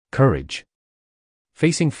Courage.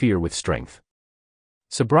 Facing fear with strength.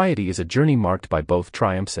 Sobriety is a journey marked by both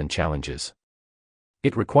triumphs and challenges.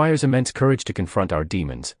 It requires immense courage to confront our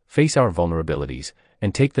demons, face our vulnerabilities,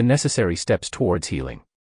 and take the necessary steps towards healing.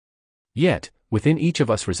 Yet, within each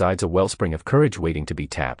of us resides a wellspring of courage waiting to be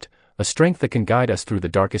tapped, a strength that can guide us through the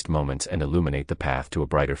darkest moments and illuminate the path to a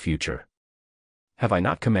brighter future. Have I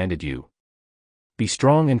not commanded you? Be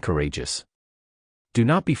strong and courageous. Do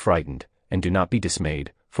not be frightened, and do not be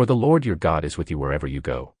dismayed, for the Lord your God is with you wherever you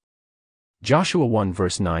go. Joshua 1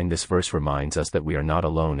 verse 9. This verse reminds us that we are not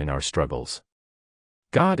alone in our struggles.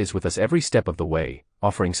 God is with us every step of the way,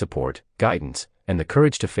 offering support, guidance, and the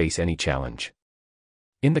courage to face any challenge.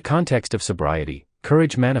 In the context of sobriety,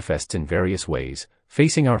 courage manifests in various ways,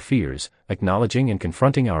 facing our fears, acknowledging and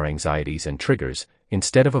confronting our anxieties and triggers,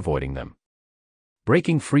 instead of avoiding them.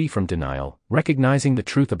 Breaking free from denial, recognizing the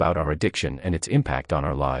truth about our addiction and its impact on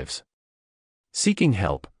our lives. Seeking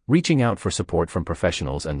help, reaching out for support from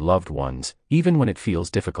professionals and loved ones, even when it feels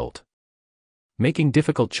difficult. Making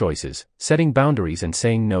difficult choices, setting boundaries and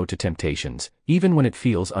saying no to temptations, even when it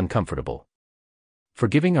feels uncomfortable.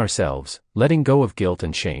 Forgiving ourselves, letting go of guilt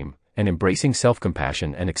and shame, and embracing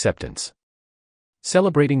self-compassion and acceptance.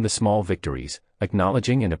 Celebrating the small victories,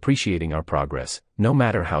 acknowledging and appreciating our progress, no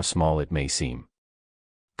matter how small it may seem.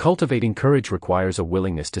 Cultivating courage requires a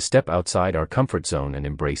willingness to step outside our comfort zone and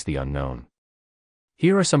embrace the unknown.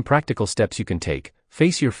 Here are some practical steps you can take.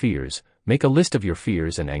 Face your fears. Make a list of your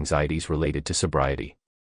fears and anxieties related to sobriety.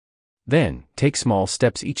 Then, take small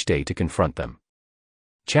steps each day to confront them.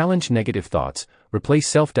 Challenge negative thoughts. Replace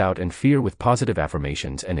self-doubt and fear with positive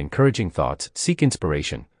affirmations and encouraging thoughts. Seek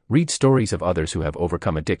inspiration. Read stories of others who have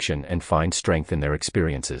overcome addiction and find strength in their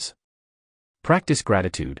experiences. Practice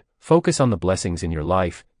gratitude. Focus on the blessings in your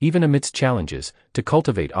life, even amidst challenges, to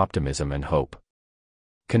cultivate optimism and hope.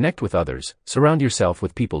 Connect with others. Surround yourself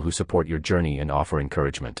with people who support your journey and offer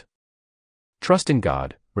encouragement. Trust in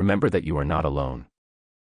God. Remember that you are not alone.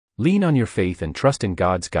 Lean on your faith and trust in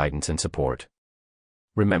God's guidance and support.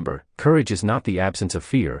 Remember, courage is not the absence of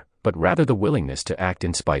fear, but rather the willingness to act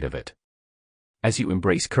in spite of it. As you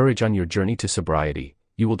embrace courage on your journey to sobriety,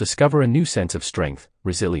 you will discover a new sense of strength,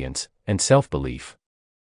 resilience, and self-belief.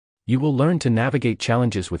 You will learn to navigate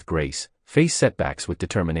challenges with grace, face setbacks with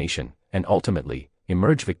determination, and ultimately,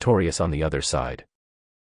 emerge victorious on the other side.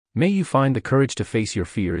 May you find the courage to face your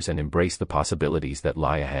fears and embrace the possibilities that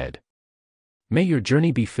lie ahead. May your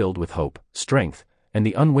journey be filled with hope, strength, and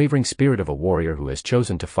the unwavering spirit of a warrior who has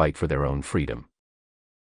chosen to fight for their own freedom.